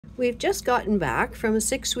We've just gotten back from a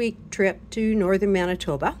 6-week trip to northern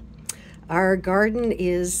Manitoba. Our garden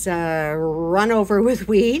is run over with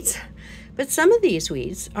weeds, but some of these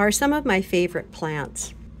weeds are some of my favorite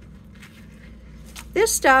plants.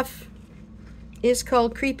 This stuff is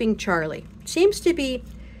called Creeping Charlie. Seems to be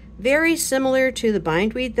very similar to the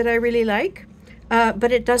bindweed that I really like,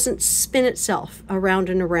 but it doesn't spin itself around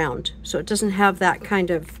and around, so it doesn't have that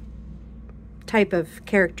kind of type of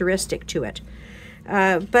characteristic to it.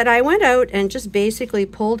 But I went out and just basically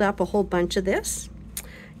pulled up a whole bunch of this,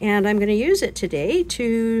 and I'm going to use it today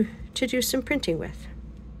to do some printing with.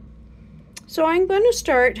 So I'm going to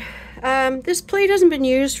start, this plate hasn't been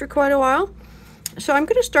used for quite a while, so I'm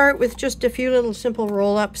going to start with just a few little simple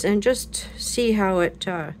roll-ups and just see how it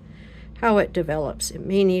develops. It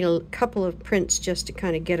may need a couple of prints just to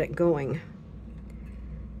kind of get it going.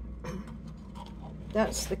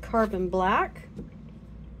 That's the carbon black.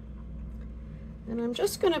 And I'm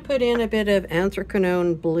just going to put in a bit of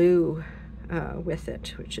anthracnone blue with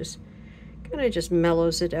it, which is kind of just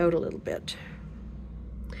mellows it out a little bit.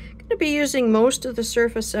 I'm going to be using most of the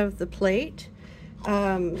surface of the plate.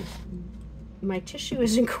 My tissue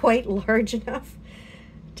isn't quite large enough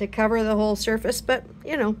to cover the whole surface, but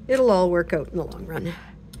you know, it'll all work out in the long run.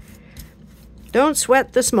 Don't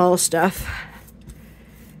sweat the small stuff.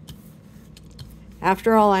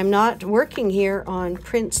 After all, I'm not working here on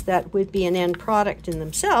prints that would be an end product in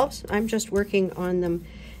themselves. I'm just working on them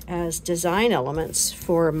as design elements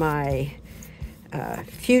for my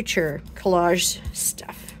future collage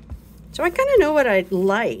stuff. So I kind of know what I'd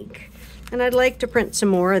like, and I'd like to print some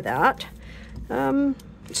more of that.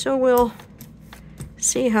 So we'll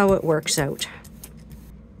see how it works out.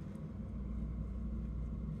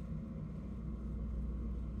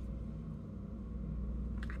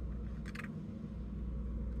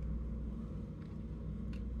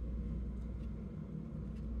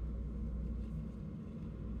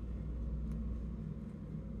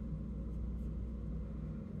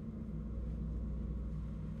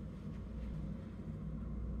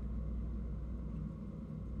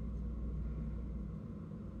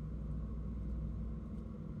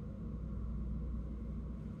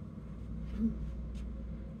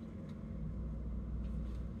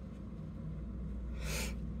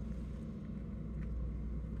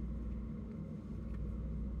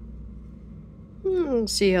 We'll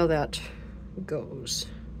see how that goes.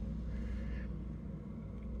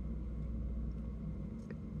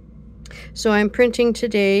 So I'm printing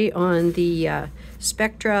today on the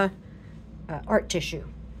Spectra art tissue.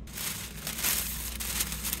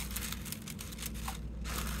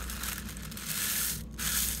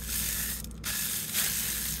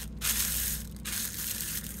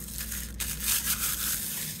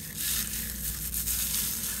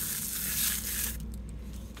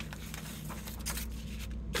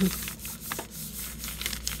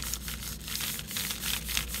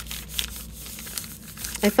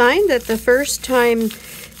 I find that the first time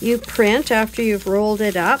you print after you've rolled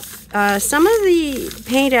it up, some of the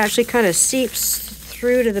paint actually kind of seeps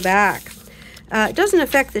through to the back. It doesn't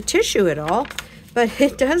affect the tissue at all, but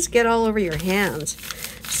it does get all over your hands.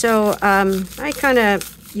 So I kind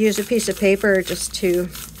of use a piece of paper just to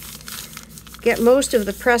get most of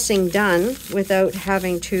the pressing done without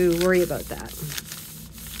having to worry about that.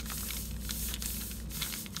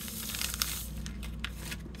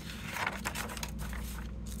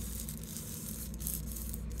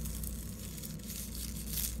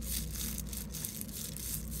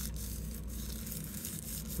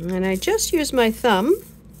 And I just use my thumb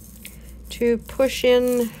to push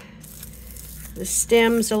in the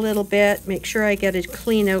stems a little bit, make sure I get a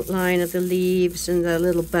clean outline of the leaves and the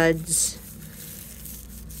little buds.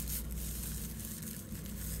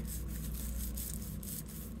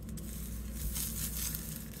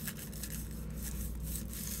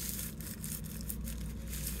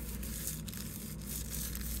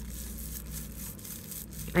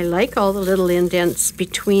 I like all the little indents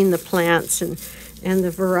between the plants and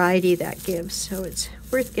the variety that gives, so it's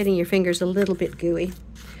worth getting your fingers a little bit gooey.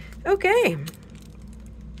 Okay.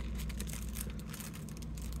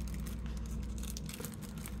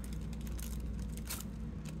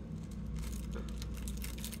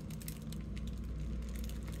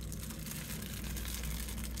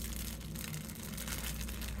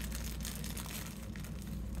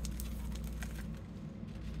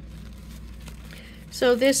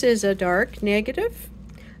 So this is a dark negative.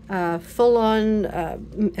 Full on,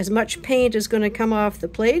 as much paint is going to come off the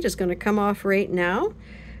plate is going to come off right now.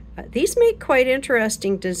 These make quite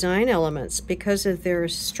interesting design elements because of their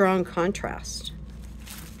strong contrast.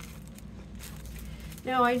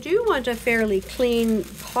 Now I do want a fairly clean,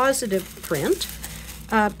 positive print.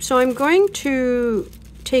 So I'm going to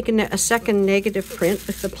take a second negative print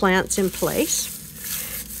with the plants in place.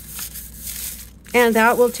 And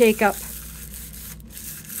that will take up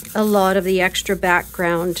a lot of the extra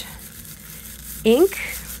background ink.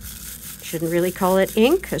 Shouldn't really call it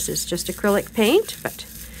ink because it's just acrylic paint, but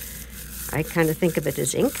I kind of think of it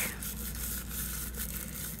as ink.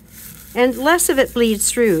 And less of it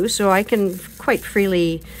bleeds through, so I can quite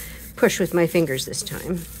freely push with my fingers this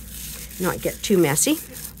time, not get too messy.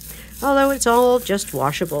 Although it's all just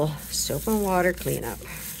washable, soap and water cleanup.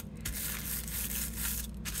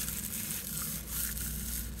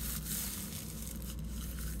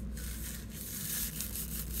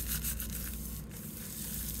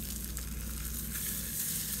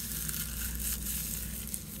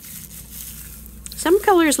 Some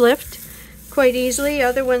colors lift quite easily,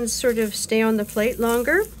 other ones sort of stay on the plate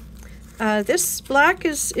longer. This black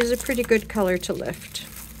is a pretty good color to lift.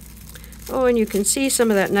 Oh, and you can see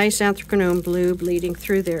some of that nice anthracnone blue bleeding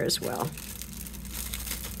through there as well.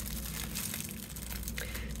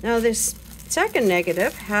 Now this second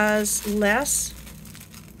negative has less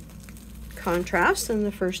contrast than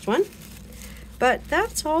the first one, but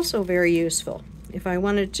that's also very useful. If I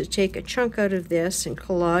wanted to take a chunk out of this and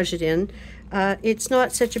collage it in, it's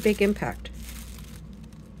not such a big impact.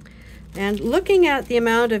 And looking at the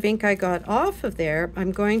amount of ink I got off of there,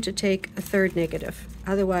 I'm going to take a third negative.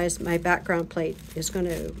 Otherwise, my background plate is going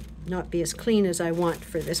to not be as clean as I want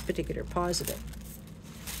for this particular positive.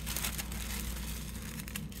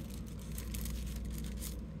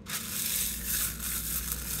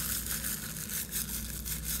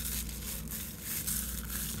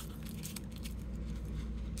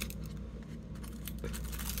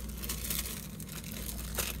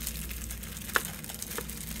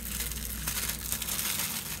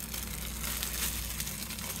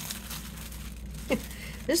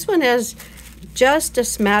 This one has just a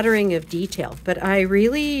smattering of detail, but I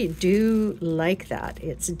really do like that.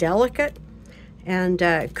 It's delicate and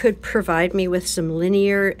could provide me with some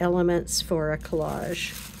linear elements for a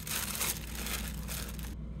collage.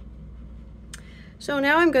 So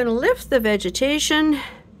now I'm going to lift the vegetation,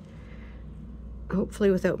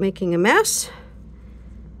 hopefully without making a mess,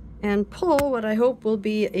 and pull what I hope will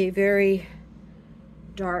be a very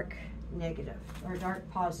dark negative, or dark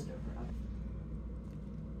positive.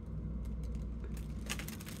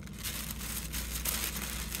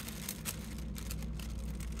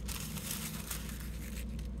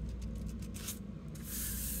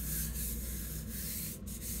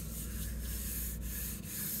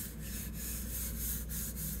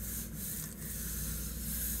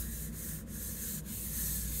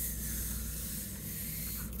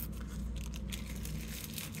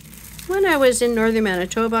 When I was in northern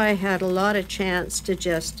Manitoba, I had a lot of chance to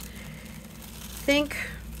just think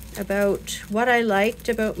about what I liked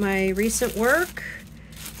about my recent work,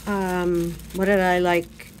 what did I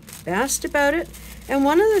like best about it. And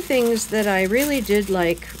one of the things that I really did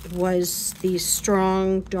like was these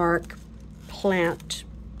strong, dark plant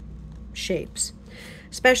shapes,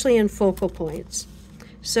 especially in focal points.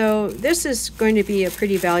 So this is going to be a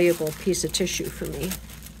pretty valuable piece of tissue for me.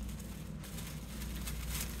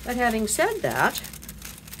 But having said that,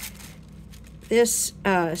 this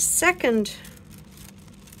second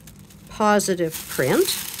positive print,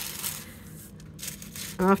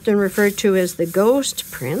 often referred to as the ghost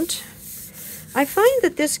print, I find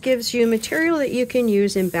that this gives you material that you can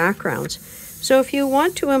use in backgrounds. So if you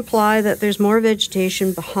want to imply that there's more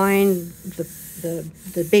vegetation behind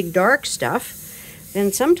the big dark stuff,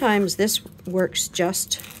 then sometimes this works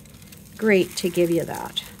just great to give you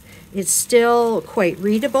that. It's still quite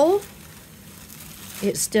readable.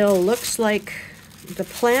 It still looks like the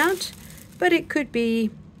plant, but it could be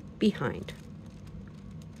behind.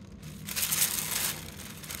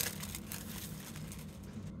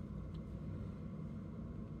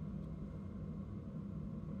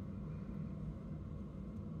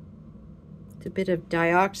 It's a bit of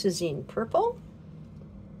dioxazine purple.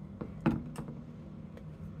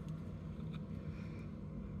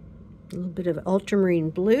 A little bit of ultramarine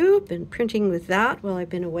blue, been printing with that while I've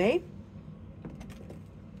been away.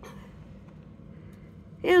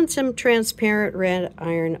 And some transparent red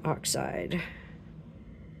iron oxide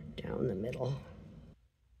down the middle.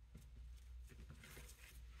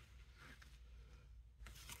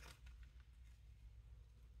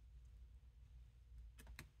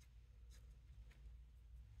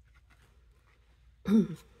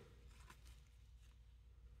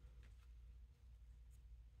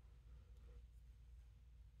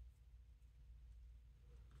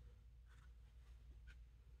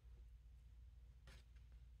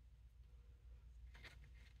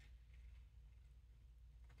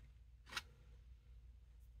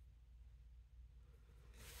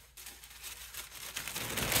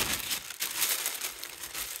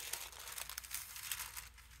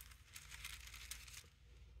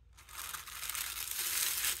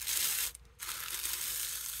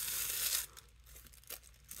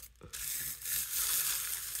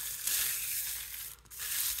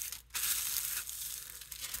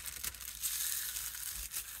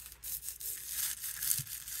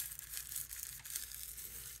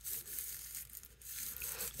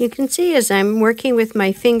 You can see as I'm working with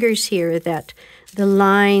my fingers here that the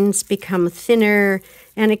lines become thinner,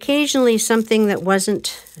 and occasionally something that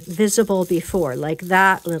wasn't visible before, like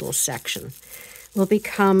that little section, will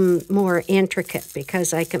become more intricate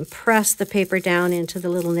because I can press the paper down into the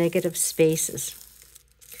little negative spaces.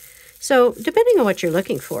 So depending on what you're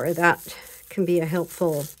looking for, that can be a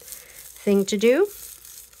helpful thing to do.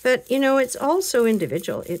 But, you know, it's also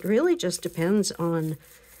individual. It really just depends on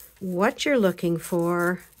what you're looking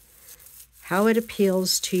for, how it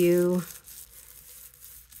appeals to you.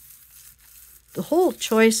 The whole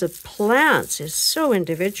choice of plants is so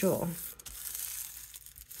individual.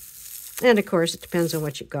 And of course, it depends on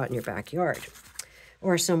what you've got in your backyard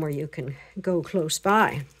or somewhere you can go close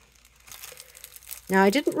by. Now, I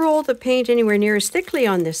didn't roll the paint anywhere near as thickly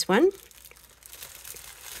on this one.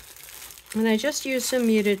 And I just used some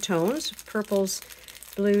muted tones, purples,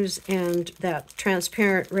 blues, and that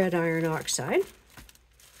transparent red iron oxide.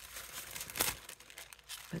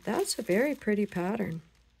 But that's a very pretty pattern.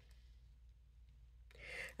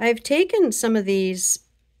 I've taken some of these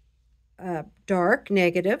dark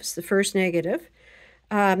negatives, the first negative,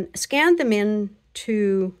 scanned them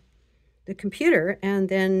into the computer, and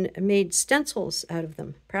then made stencils out of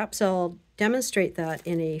them. Perhaps I'll demonstrate that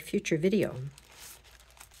in a future video.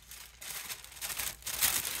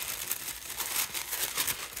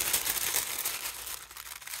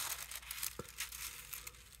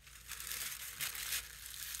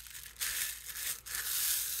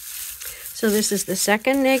 So this is the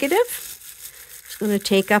second negative. It's going to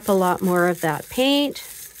take up a lot more of that paint,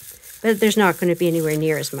 but there's not going to be anywhere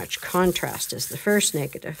near as much contrast as the first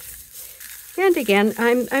negative. And again,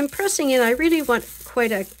 I'm pressing in. I really want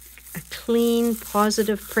quite a clean,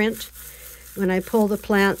 positive print. When I pull the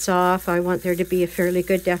plants off, I want there to be a fairly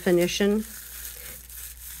good definition.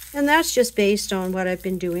 And that's just based on what I've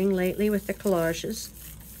been doing lately with the collages.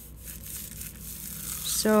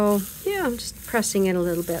 So, yeah, I'm just pressing in a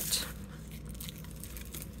little bit.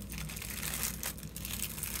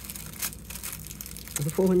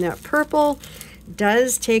 And that purple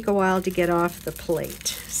does take a while to get off the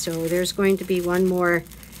plate. So there's going to be one more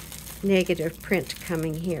negative print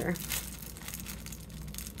coming here.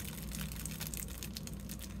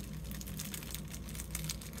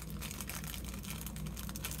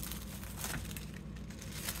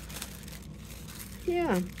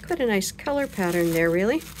 Yeah, quite a nice color pattern there,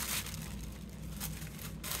 really.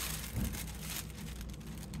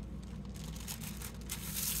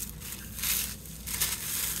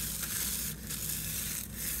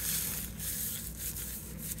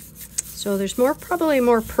 So there's probably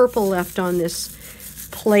more purple left on this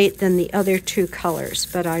plate than the other two colors,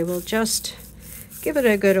 but I will just give it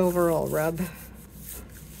a good overall rub.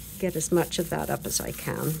 Get as much of that up as I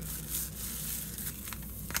can.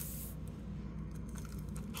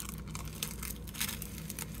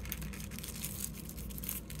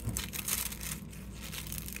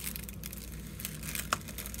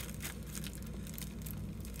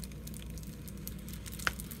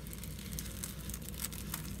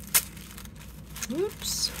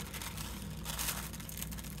 Oops.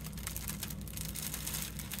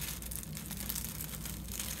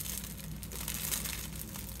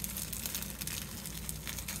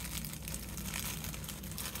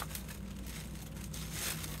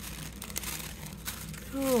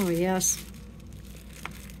 Oh, yes.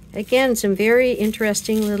 Again, some very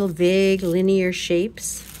interesting little vague linear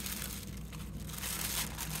shapes.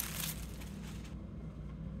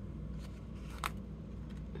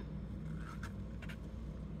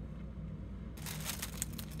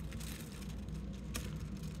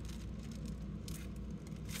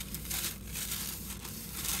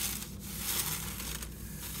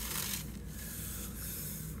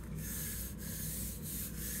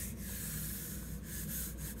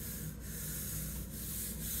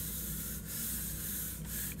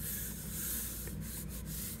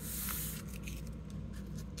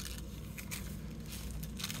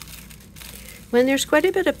 When there's quite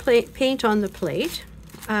a bit of paint on the plate,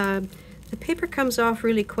 the paper comes off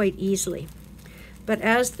really quite easily. But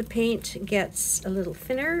as the paint gets a little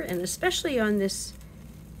thinner, and especially on this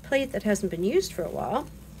plate that hasn't been used for a while,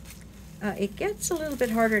 it gets a little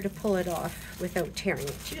bit harder to pull it off without tearing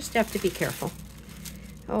it. You just have to be careful.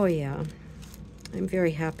 Oh yeah, I'm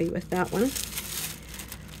very happy with that one.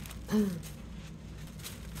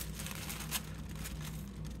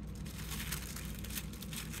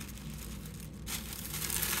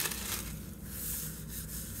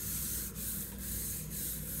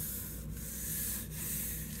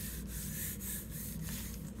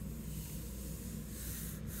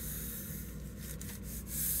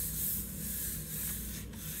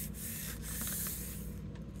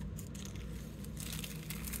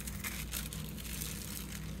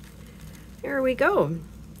 There we go.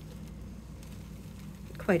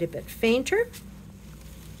 Quite a bit fainter.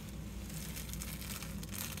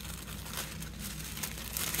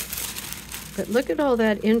 But look at all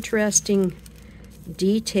that interesting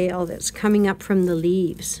detail that's coming up from the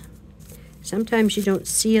leaves. Sometimes you don't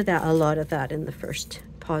see that, a lot of that in the first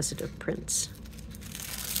positive prints.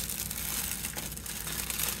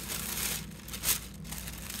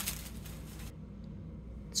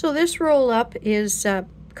 So this roll up is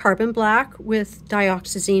carbon black with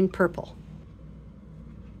dioxazine purple.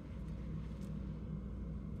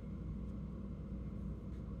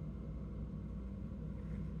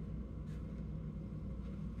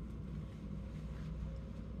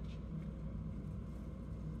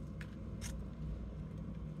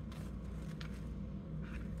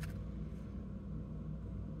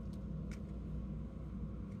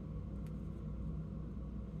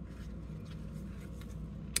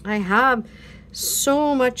 I have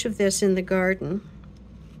so much of this in the garden,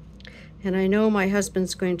 and I know my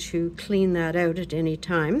husband's going to clean that out at any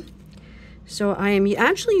time. So I am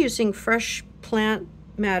actually using fresh plant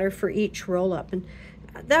matter for each roll-up, and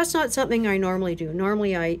that's not something I normally do.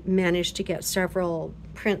 Normally I manage to get several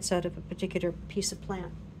prints out of a particular piece of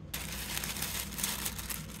plant.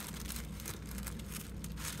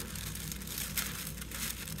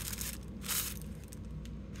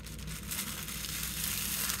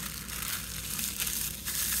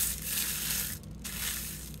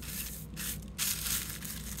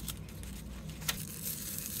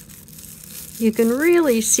 You can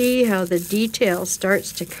really see how the detail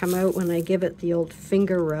starts to come out when I give it the old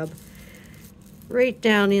finger rub. Right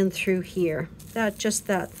down in through here. That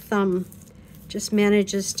thumb just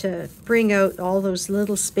manages to bring out all those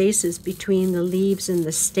little spaces between the leaves and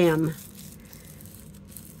the stem.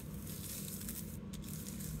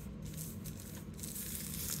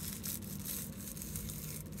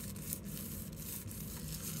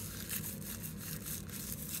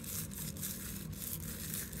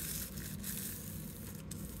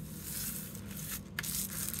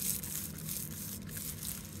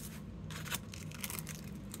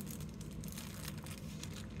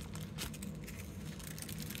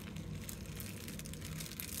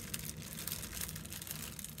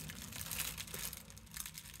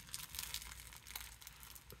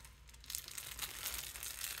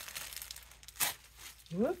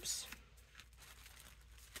 Whoops.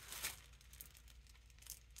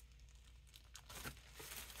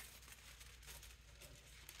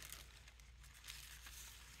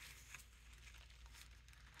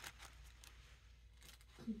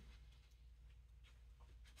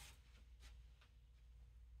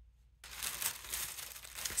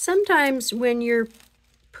 Sometimes when you're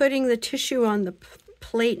putting the tissue on the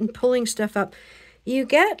plate and pulling stuff up, you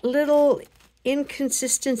get little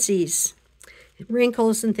inconsistencies,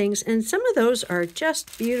 wrinkles and things, and some of those are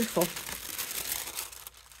just beautiful.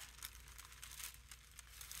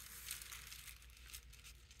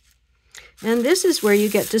 And this is where you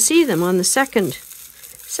get to see them on the second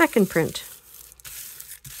print.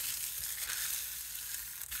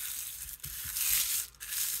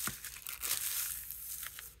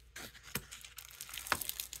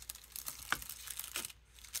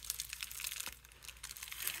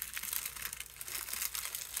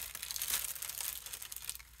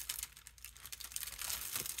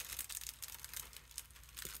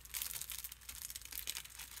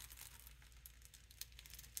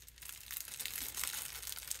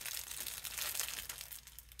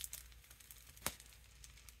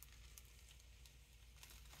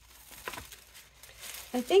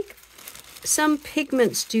 I think some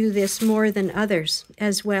pigments do this more than others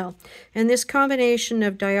as well. And this combination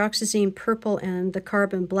of dioxazine purple and the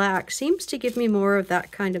carbon black seems to give me more of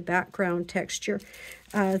that kind of background texture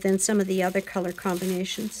than some of the other color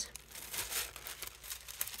combinations.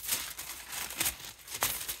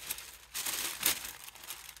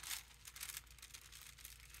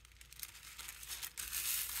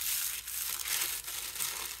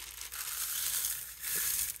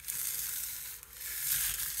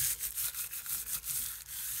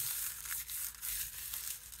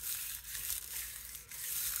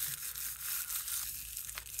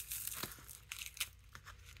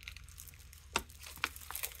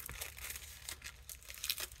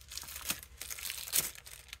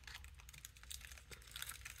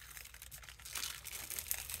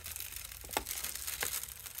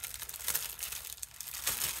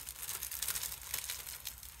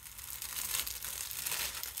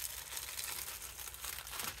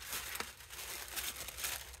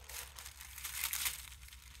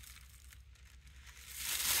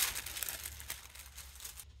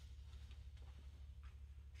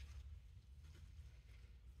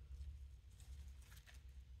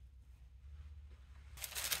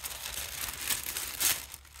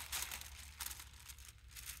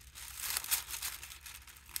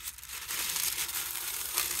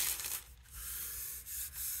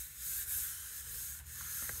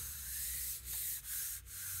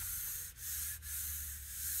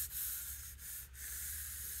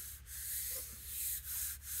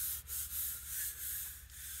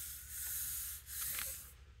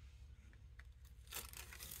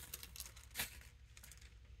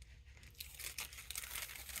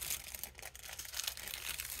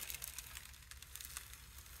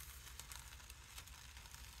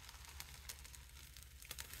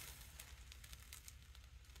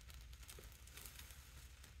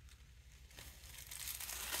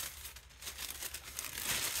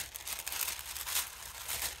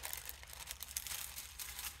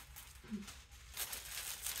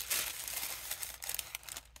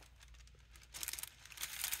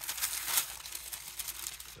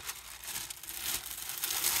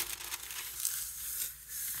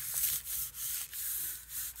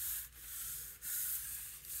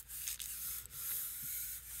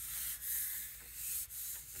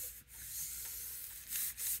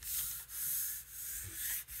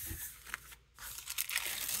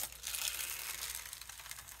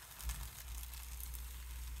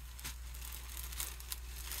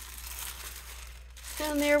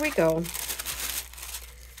 And there we go.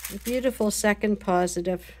 A beautiful second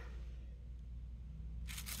positive.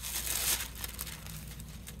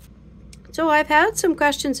 So I've had some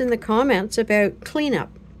questions in the comments about cleanup.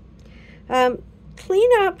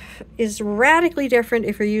 Cleanup is radically different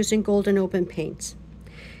if you're using golden open paints.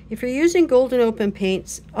 If you're using golden open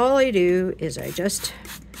paints, all I do is I just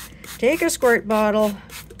take a squirt bottle,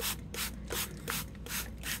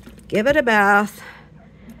 give it a bath.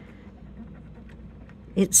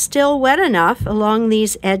 It's still wet enough along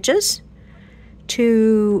these edges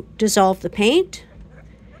to dissolve the paint.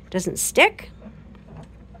 It doesn't stick.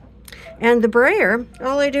 And the brayer,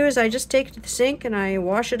 all I do is I just take it to the sink and I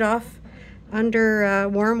wash it off under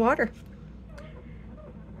warm water.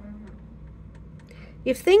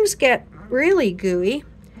 If things get really gooey,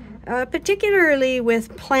 particularly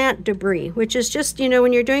with plant debris, which is just, you know,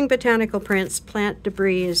 when you're doing botanical prints, plant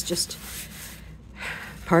debris is just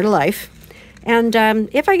part of life. And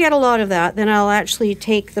if I get a lot of that, then I'll actually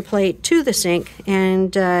take the plate to the sink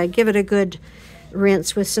and give it a good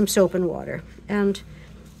rinse with some soap and water. And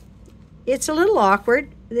it's a little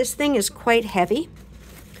awkward. This thing is quite heavy.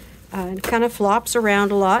 It kind of flops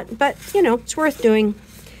around a lot, but you know, it's worth doing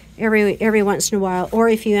every once in a while, or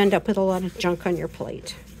if you end up with a lot of junk on your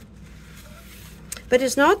plate. But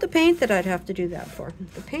it's not the paint that I'd have to do that for.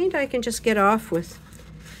 The paint I can just get off with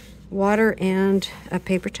water and a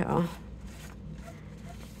paper towel.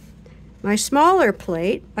 My smaller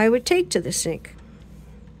plate I would take to the sink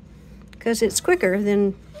because it's quicker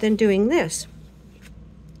than doing this.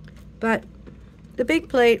 But the big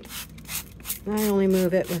plate, I only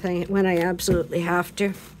move it when I absolutely have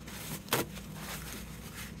to.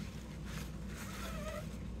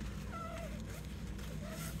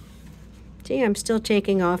 See, I'm still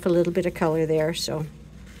taking off a little bit of color there, so.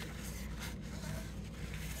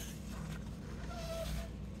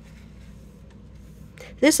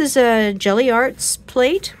 This is a Jelly Arts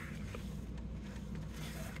plate.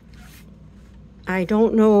 I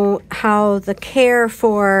don't know how the care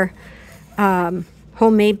for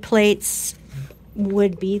homemade plates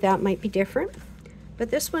would be. That might be different.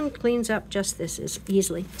 But this one cleans up just this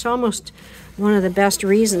easily. It's almost one of the best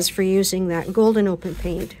reasons for using that golden open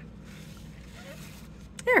paint.